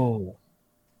schematic.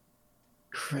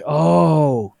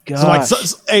 Oh gosh. So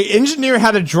like an engineer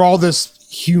had to draw this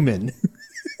human.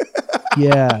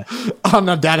 Yeah. On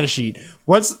a data sheet.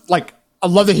 What's like, I'd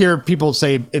love to hear people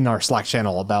say in our Slack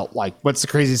channel about like, what's the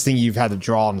craziest thing you've had to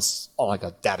draw on like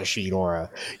a data sheet or a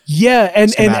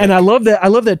and I love that. I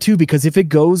love that too, because if it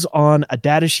goes on a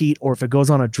data sheet or if it goes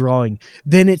on a drawing,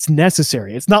 then it's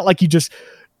necessary. It's not like you just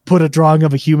put a drawing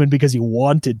of a human because you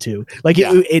wanted to. Like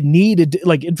it needed,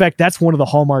 like, in fact, that's one of the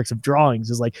hallmarks of drawings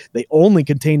is like they only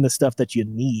contain the stuff that you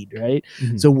need, right?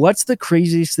 Mm-hmm. So what's the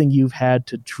craziest thing you've had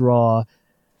to draw?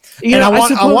 I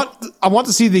want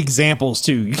to see the examples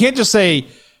too. You can't just say,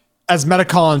 as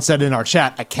Metacolin said in our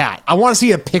chat, a cat. I want to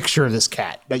see a picture of this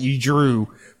cat that you drew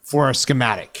for a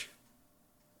schematic.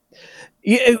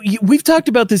 Yeah, we've talked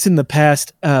about this in the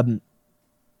past. The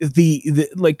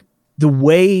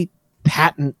way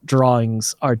patent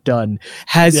drawings are done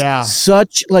has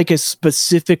such like a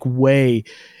specific way.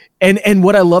 And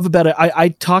what I love about it, I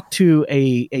talked to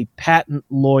a patent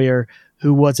lawyer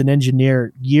who was an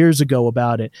engineer years ago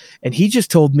about it. And he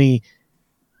just told me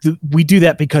we do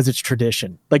that because it's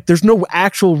tradition. Like there's no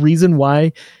actual reason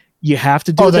why you have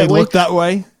to do it. They look that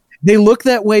way. They look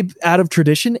that way out of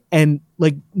tradition, and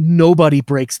like nobody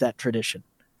breaks that tradition.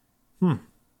 In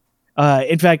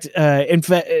fact,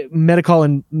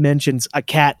 Metacolin mentions a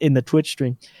cat in the Twitch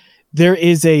stream.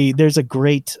 There's a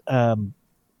great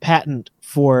patent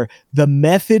for the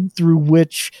method through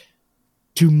which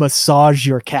to massage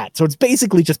your cat. So it's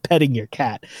basically just petting your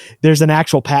cat. There's an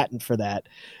actual patent for that.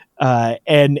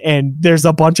 And there's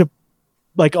a bunch of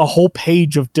like a whole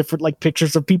page of different like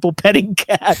pictures of people petting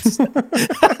cats.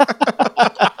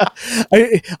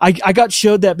 I got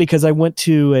showed that because I went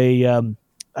to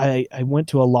I went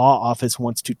to a law office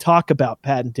once to talk about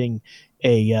patenting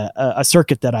a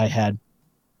circuit that I had.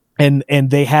 And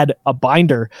they had a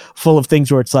binder full of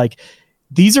things where it's like,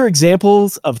 these are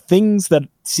examples of things that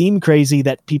seem crazy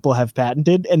that people have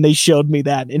patented. And they showed me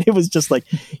that. And it was just like,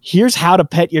 here's how to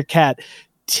pet your cat.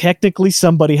 Technically,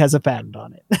 somebody has a patent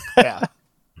on it. Yeah.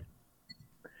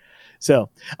 So,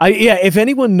 if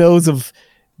anyone knows of,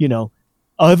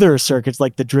 other circuits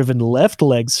like the driven left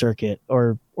leg circuit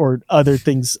or other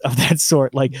things of that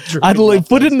sort, like I'd like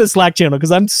put it in the Slack channel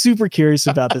because I'm super curious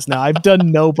about this now. I've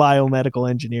done no biomedical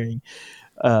engineering.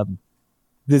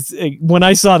 When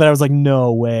I saw that, I was like,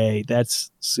 no way.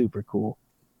 That's super cool.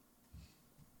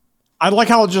 I like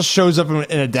how it just shows up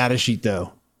in a data sheet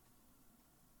though.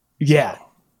 Yeah.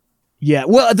 Yeah.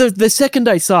 Well, the second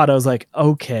I saw it, I was like,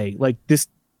 okay, like this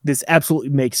absolutely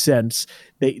makes sense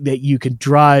that you can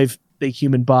drive the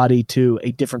human body to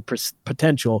a different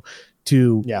potential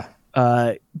to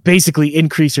basically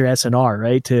increase your SNR,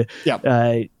 right?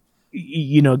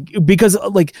 Because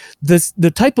like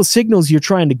the type of signals you're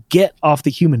trying to get off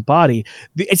the human body,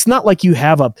 it's not like you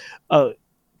have a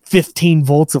 15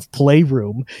 volts of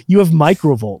playroom. You have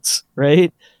microvolts,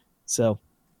 right? So,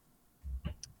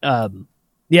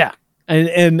 yeah.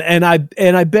 And I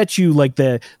bet you like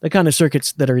the kind of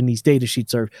circuits that are in these data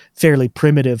sheets are fairly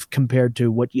primitive compared to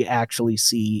what you actually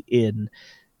see in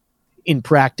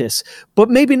practice, but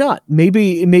maybe not.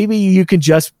 Maybe you can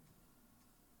just,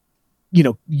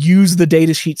 use the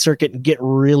data sheet circuit and get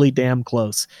really damn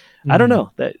close. I don't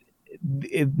know that.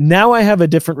 Now I have a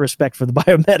different respect for the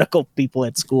biomedical people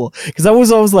at school because I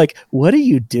was always like, what are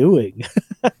you doing?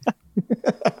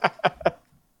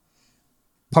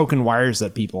 Poking wires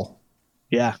at people.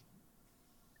 Yeah.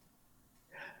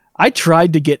 I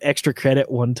tried to get extra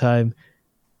credit one time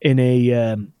in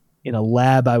a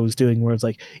lab I was doing where it's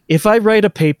like, if I write a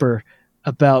paper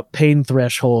about pain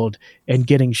threshold and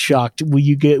getting shocked, will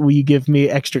you give me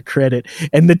extra credit?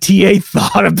 And the TA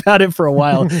thought about it for a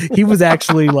while. He was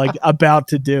actually like about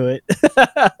to do it.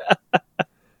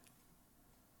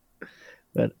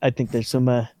 But I think there's some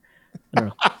I don't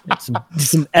know,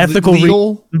 some ethical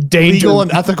legal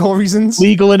and ethical reasons.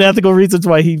 Legal and ethical reasons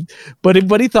why he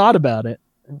thought about it.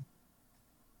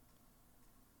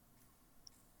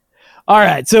 All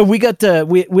right, so we got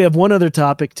we have one other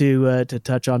topic to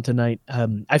touch on tonight.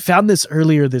 I found this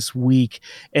earlier this week,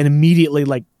 and immediately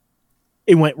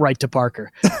it went right to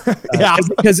Parker.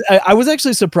 Because I was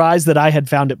actually surprised that I had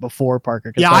found it before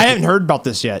Parker. Yeah, I hadn't heard about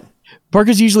this yet.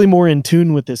 Parker's usually more in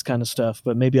tune with this kind of stuff,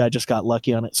 but maybe I just got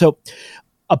lucky on it. So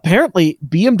apparently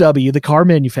BMW, the car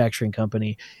manufacturing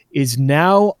company, is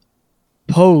now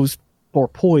poised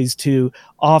to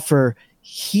offer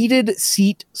heated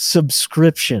seat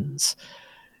subscriptions.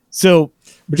 So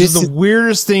which is the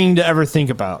weirdest thing to ever think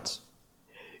about.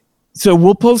 So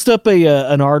we'll post up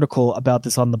an article about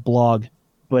this on the blog,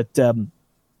 but so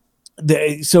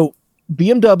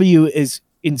BMW is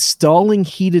installing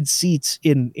heated seats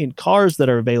in cars that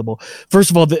are available.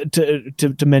 First of all,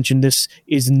 to mention, this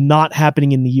is not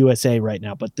happening in the USA right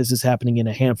now, but this is happening in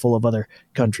a handful of other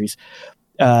countries.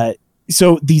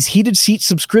 So these heated seat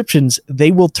subscriptions,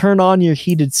 they will turn on your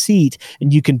heated seat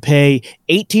and you can pay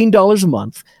 $18 a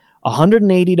month,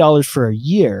 $180 for a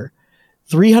year,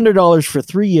 $300 for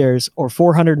 3 years, or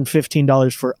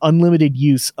 $415 for unlimited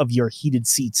use of your heated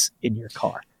seats in your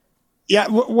car. Yeah,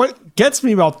 what gets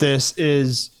me about this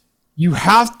is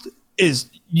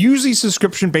usually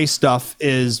subscription-based stuff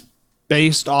is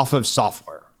based off of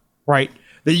software, right?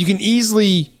 That you can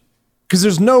easily, because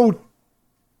there's no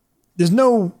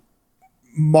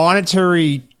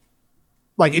monetary,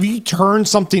 like if you turn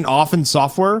something off in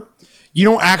software, you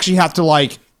don't actually have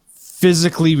to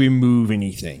physically remove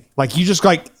anything. Like you just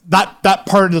that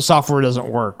part of the software doesn't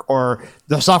work, or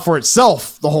the software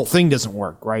itself, the whole thing doesn't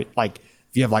work, right? Like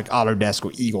if you have Autodesk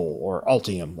or Eagle or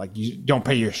Altium, you don't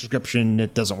pay your subscription,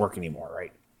 it doesn't work anymore,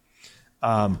 right?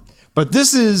 But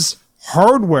this is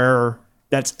hardware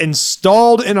that's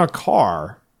installed in a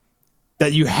car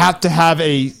that you have to have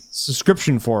a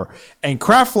subscription for. And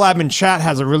Craft Lab in chat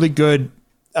has a really good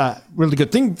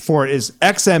thing for it is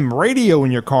XM radio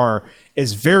in your car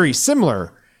is very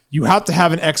similar. You have to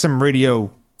have an XM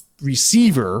radio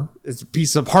receiver. It's a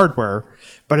piece of hardware,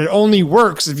 but it only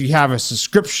works if you have a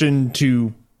subscription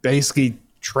to basically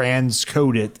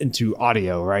transcode it into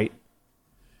audio, right?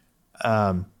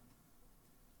 I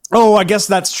guess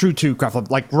that's true too,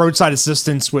 Craft. Like roadside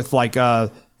assistance with like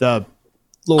the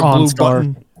little blue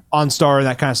button, OnStar, and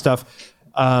that kind of stuff.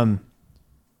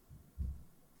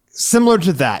 Similar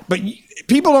to that, but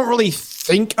people don't really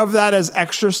think of that as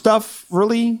extra stuff,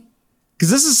 really, because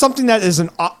this is something that is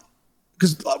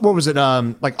because what was it?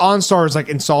 Like OnStar is like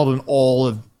installed in all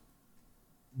of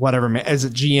whatever. Is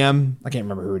it GM? I can't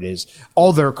remember who it is.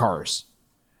 All their cars,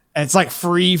 and it's like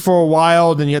free for a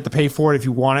while. Then you have to pay for it if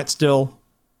you want it still.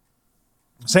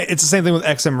 It's the same thing with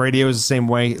XM radios. The same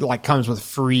way, it like comes with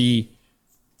free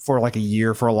for like a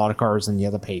year for a lot of cars, and you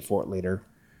have to pay for it later.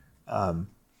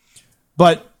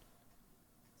 But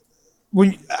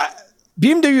when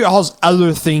BMW has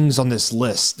other things on this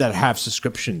list that have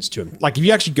subscriptions to them. Like if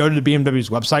you actually go to the BMW's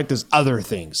website, there's other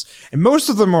things. And most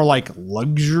of them are like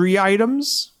luxury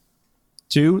items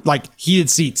too, like heated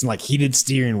seats and like heated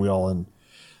steering wheel and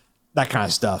that kind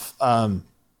of stuff.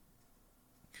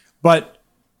 But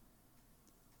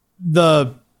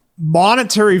the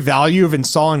monetary value of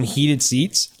installing heated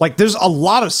seats, like there's a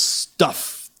lot of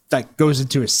stuff that goes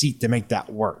into a seat to make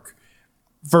that work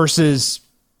versus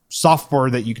software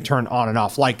that you can turn on and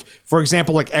off. Like for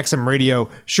example, like XM radio,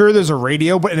 sure there's a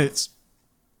radio, but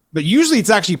usually it's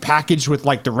actually packaged with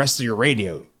like the rest of your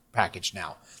radio package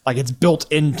now. Like it's built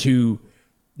into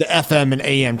the FM and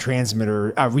AM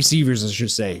transmitter receivers, I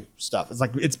should say, stuff. It's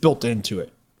like it's built into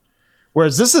it.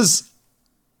 Whereas this is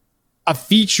a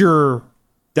feature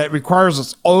that requires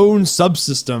its own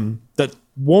subsystem that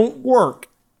won't work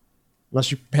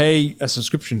unless you pay a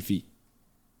subscription fee.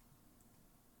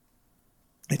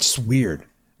 It's just weird.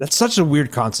 That's such a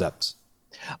weird concept.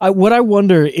 What I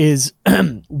wonder is,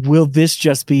 will this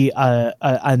just be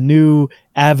a new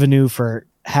avenue for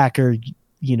hackers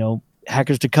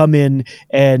to come in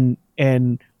and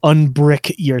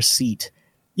unbrick your seat?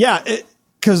 Yeah,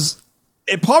 because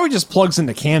it probably just plugs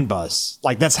into CAN bus.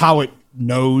 Like that's how it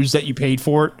knows that you paid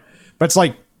for it. But it's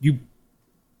like you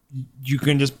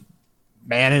can just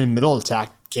man in the middle attack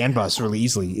CAN bus really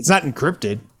easily. It's not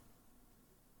encrypted.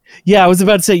 Yeah, I was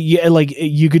about to say, yeah, like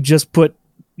you could just put,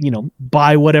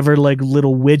 buy whatever like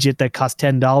little widget that costs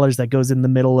 $10 that goes in the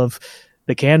middle of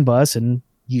the CAN bus and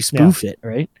you spoof it,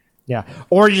 right? Yeah.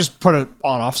 Or you just put an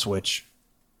on-off switch.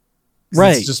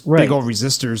 Right. It's just big old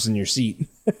resistors in your seat.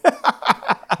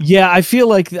 Yeah, I feel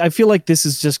like this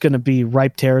is just going to be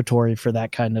ripe territory for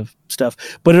that kind of stuff.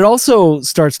 But it also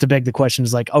starts to beg the question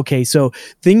is like, okay, so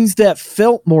things that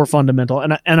felt more fundamental,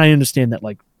 and I understand that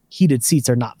like heated seats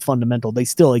are not fundamental. They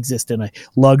still exist in a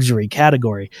luxury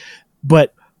category.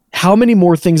 But how many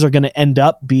more things are going to end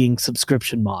up being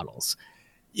subscription models?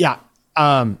 Yeah,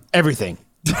 everything.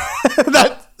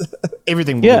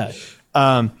 Everything. Yeah.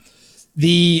 I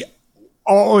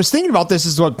was thinking about this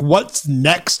is like, what's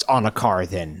next on a car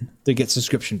then to get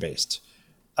subscription based?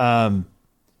 And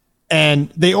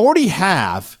they already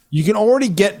have, you can already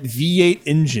get V8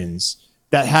 engines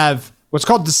that have what's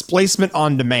called displacement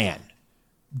on demand,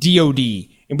 DOD.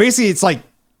 And basically it's like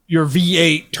your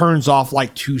V8 turns off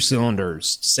like 2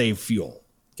 cylinders to save fuel.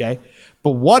 Okay.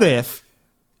 But what if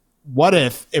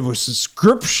it was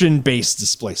subscription based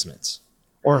displacements?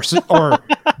 You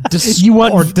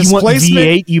want displacement,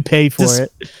 V8, you pay for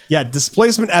it. Yeah,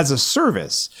 displacement as a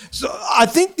service. So I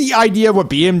think the idea of what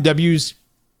BMW's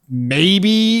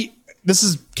maybe, this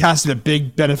is casting a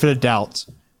big benefit of doubt,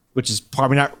 which is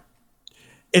probably not.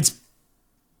 It's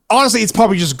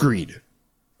probably just greed,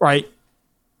 right?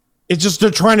 It's just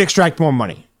they're trying to extract more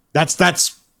money. That's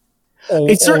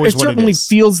it certainly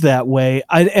feels that way.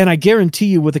 I guarantee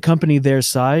you with a company their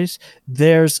size,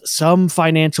 there's some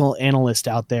financial analyst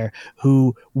out there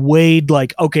who weighed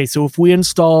like, okay, so if we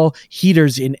install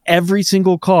heaters in every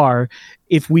single car,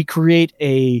 if we create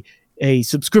a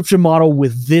subscription model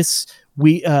with this,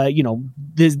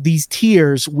 these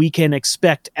tiers, we can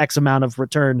expect X amount of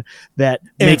return that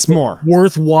makes it more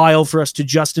worthwhile for us to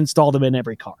just install them in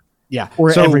every car. Yeah.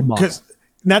 Or every model.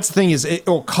 That's the thing is it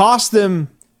will cost them.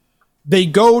 They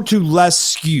go to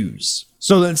less SKUs.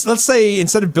 So let's say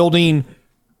instead of building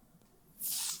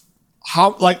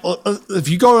if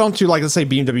you go onto like, let's say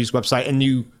BMW's website and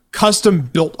you custom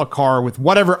built a car with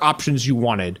whatever options you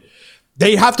wanted,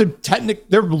 they have to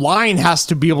their line has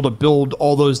to be able to build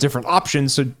all those different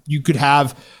options. So you could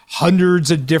have hundreds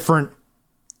of different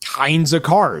kinds of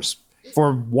cars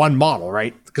for one model,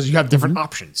 right? Because you have different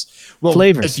options. Well,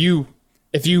 flavors.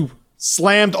 If you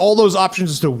slammed all those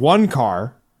options into one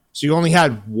car, So you only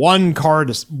had one car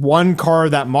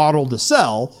that model to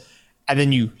sell, and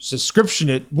then you subscription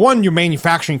it. One, your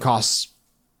manufacturing costs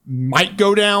might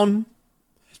go down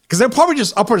because they'll probably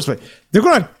I'll put it this way, they're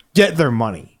going to get their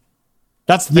money.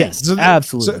 That's the thing. Yes,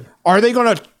 absolutely. So are they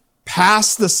going to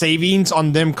pass the savings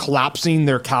on them collapsing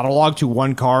their catalog to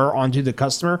one car onto the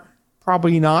customer?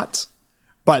 Probably not,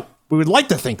 but we would like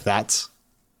to think that.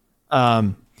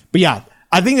 But yeah,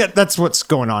 I think that's what's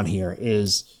going on here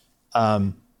is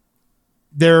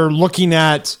they're looking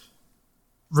at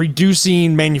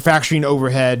reducing manufacturing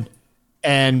overhead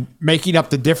and making up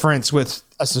the difference with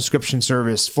a subscription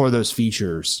service for those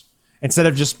features. Instead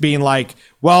of just being like,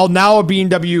 well, now a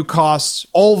BMW costs,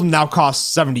 all of them now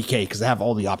cost $70K because they have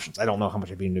all the options. I don't know how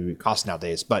much a BMW costs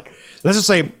nowadays, but let's just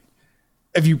say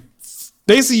if you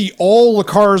basically all the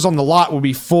cars on the lot will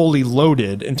be fully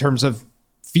loaded in terms of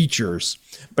features,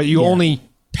 but you only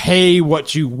pay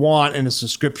what you want in a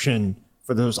subscription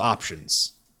for those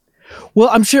options. Well,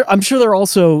 I'm sure they're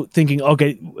also thinking,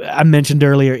 okay, I mentioned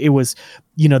earlier it was,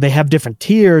 they have different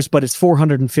tiers, but it's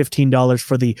 $415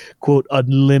 for the quote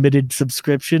unlimited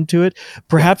subscription to it.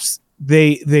 Perhaps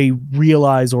they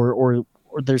realize or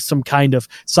there's some kind of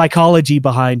psychology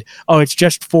behind, it's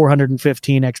just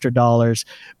 $415 extra dollars.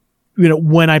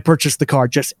 When I purchase the car,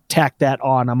 just tack that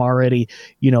on. I'm already,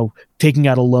 taking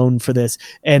out a loan for this,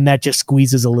 and that just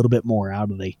squeezes a little bit more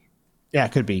out of the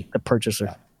it could be the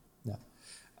purchaser. Yeah.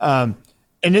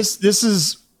 And this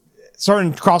is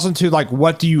starting to cross into like,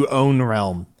 what do you own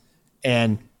realm?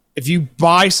 And if you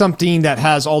buy something that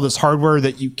has all this hardware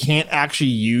that you can't actually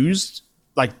use,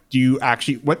 like, do you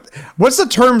actually, what's the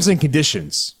terms and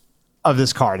conditions of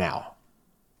this car now?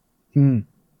 Yeah.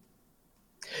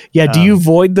 Do you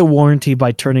void the warranty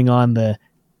by turning on the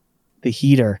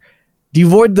heater? Do you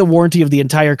void the warranty of the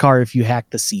entire car if you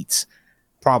hack the seats?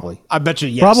 Probably. I bet you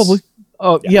yes. Probably.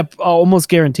 Oh, yeah. Almost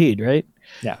guaranteed, right?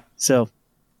 Yeah. So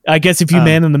I guess if you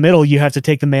man in the middle, you have to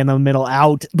take the man in the middle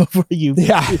out before you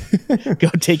go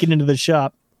take it into the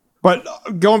shop. But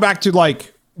going back to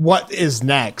like what is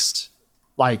next,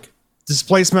 like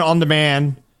displacement on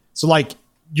demand. So like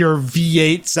your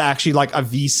V8's actually like a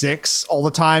V6 all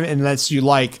the time, unless you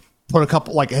like put a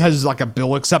couple, like it has like a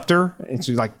bill acceptor, and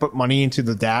so you like put money into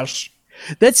the dash.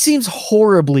 That seems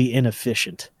horribly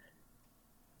inefficient.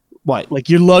 What? Like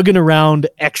you're lugging around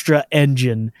extra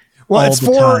engine. Well,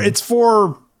 it's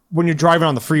for when you're driving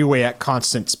on the freeway at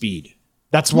constant speed.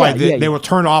 That's why they will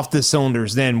turn off the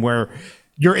cylinders then, where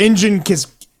your engine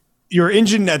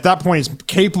at that point is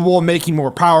capable of making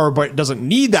more power, but it doesn't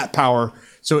need that power,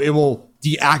 so it will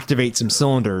deactivate some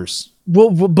cylinders. Well,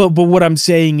 but what I'm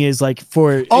saying is like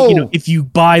if you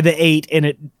buy the 8 and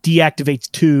it deactivates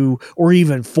 2 or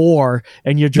even 4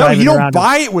 and you're driving around.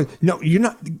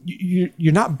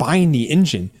 You're not buying the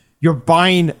engine. You're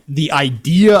buying the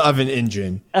idea of an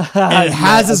engine, and it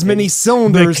has as many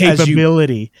cylinders the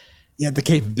capability. The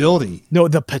capability. No,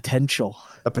 the potential.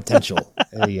 The potential.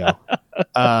 There you go.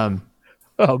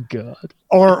 Oh God.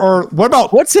 Or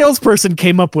what salesperson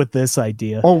came up with this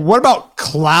idea? Or what about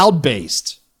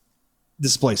cloud-based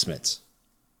displacements?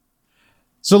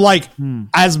 So like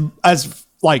as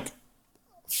like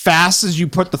fast as you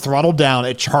put the throttle down,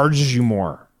 it charges you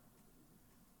more.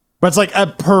 But it's like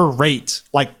per rate,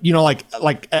 like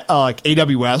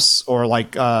AWS or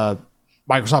like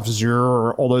Microsoft Azure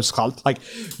or all those clouds. Like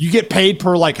you get paid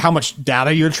per like how much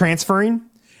data you're transferring,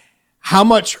 how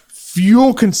much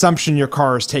fuel consumption your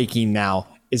car is taking now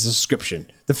is a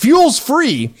subscription. The fuel's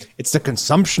free; it's the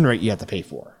consumption rate you have to pay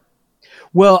for.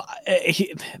 Well,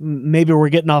 maybe we're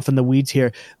getting off in the weeds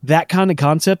here. That kind of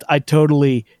concept, I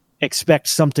totally expect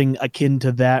something akin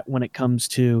to that when it comes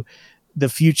to the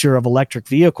future of electric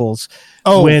vehicles.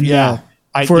 Oh, yeah.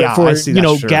 I see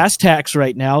gas tax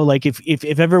right now, like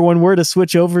if everyone were to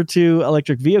switch over to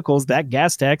electric vehicles, that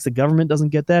gas tax, the government doesn't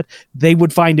get that, they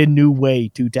would find a new way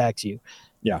to tax you.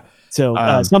 Yeah.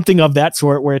 So something of that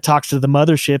sort where it talks to the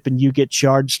mothership and you get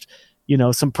charged,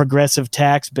 some progressive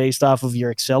tax based off of your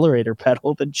accelerator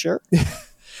pedal, then sure.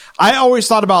 I always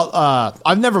thought about,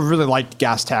 I've never really liked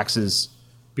gas taxes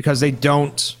because they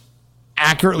don't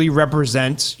accurately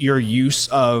represent your use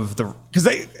of because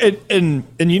in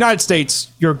the United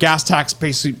States, your gas tax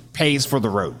basically pays for the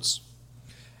roads,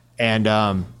 and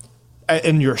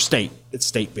in your state, it's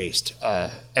state based,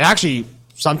 and actually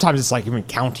sometimes it's like even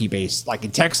county based. Like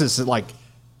in Texas, like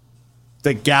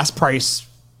the gas price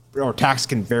or tax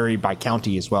can vary by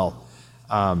county as well,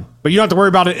 but you don't have to worry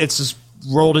about it. It's just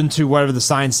rolled into whatever the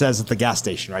sign says at the gas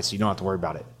station, right? So you don't have to worry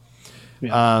about it.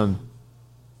 Yeah.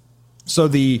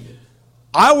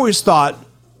 I always thought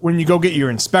when you go get your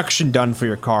inspection done for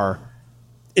your car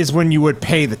is when you would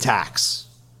pay the tax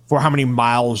for how many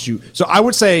miles you. So I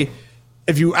would say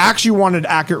if you actually wanted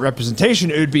accurate representation,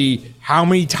 it would be how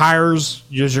many tires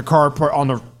does your car put on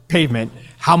the pavement,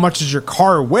 how much does your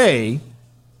car weigh,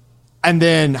 and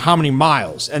then how many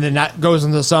miles. And then that goes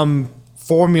into some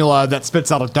formula that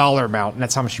spits out a dollar amount, and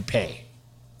that's how much you pay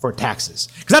for taxes.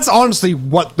 Because that's honestly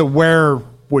what the wear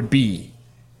would be.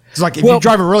 It's like if you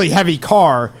drive a really heavy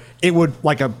car, it would,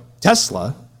 like a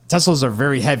Tesla. Teslas are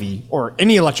very heavy, or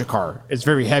any electric car is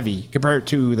very heavy compared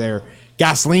to their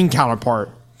gasoline counterpart.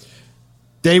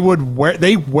 They wear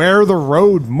the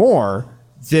road more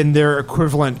than their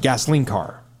equivalent gasoline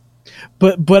car.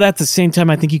 But at the same time,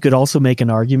 I think you could also make an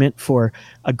argument for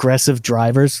aggressive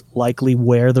drivers likely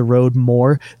wear the road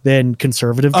more than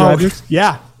conservative drivers.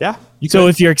 Yeah. So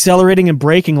if you're accelerating and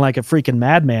braking like a freaking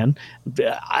madman,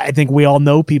 I think we all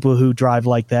know people who drive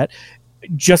like that.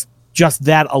 Just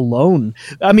that alone.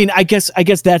 I mean, I guess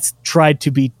that's tried to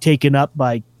be taken up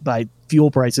by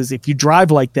fuel prices. If you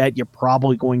drive like that, you're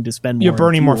probably going to spend more. You're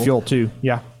burning more fuel too.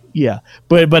 Yeah. Yeah,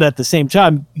 but at the same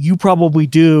time, you probably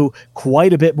do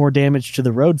quite a bit more damage to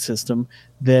the road system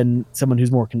than someone who's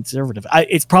more conservative.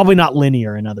 It's probably not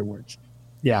linear, in other words.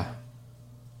 Yeah.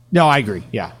 No, I agree.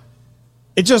 Yeah.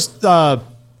 It just,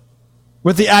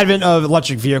 with the advent of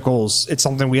electric vehicles, it's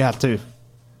something we have to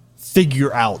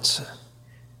figure out.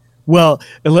 Well,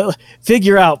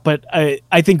 figure out, but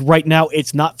I think right now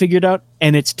it's not figured out,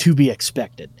 and it's to be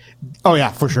expected. Oh,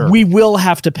 yeah, for sure. We will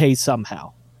have to pay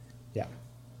somehow.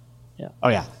 Yeah. Oh,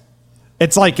 yeah.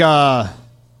 It's like the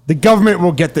government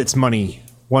will get its money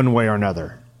one way or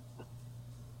another.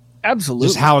 Absolutely.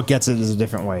 Just how it gets it is a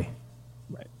different way.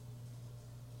 Right.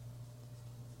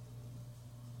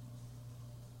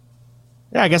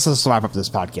 Yeah, I guess let's wrap up this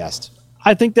podcast.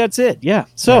 I think that's it. Yeah.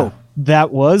 So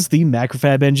that was the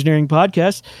Macrofab Engineering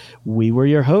Podcast. We were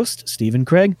your host, Stephen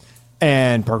Craig.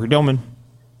 And Parker Dillman.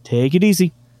 Take it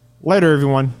easy. Later,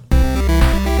 everyone.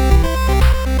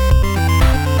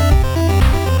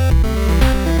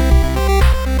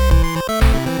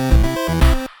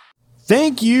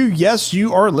 Thank you, yes,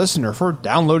 you, our listener, for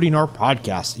downloading our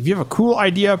podcast. If you have a cool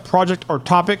idea, project, or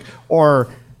topic, or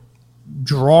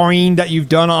drawing that you've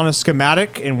done on a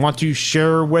schematic and want to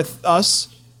share with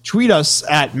us, tweet us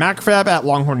at Macfab, at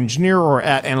Longhorn Engineer, or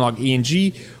at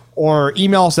AnalogENG, or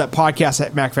email us at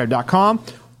podcast@macfab.com,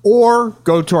 or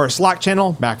go to our Slack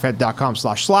channel,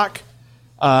 macfab.com/Slack,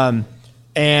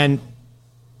 and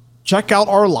check out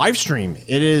our live stream.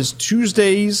 It is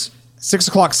Tuesdays, 6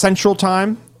 o'clock Central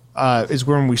Time. Is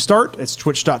when we start. It's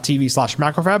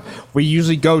twitch.tv/macrofab. We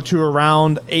usually go to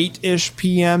around 8-ish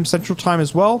p.m. Central Time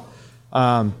as well.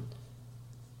 Yeah.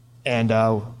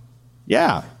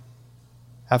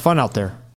 Have fun out there.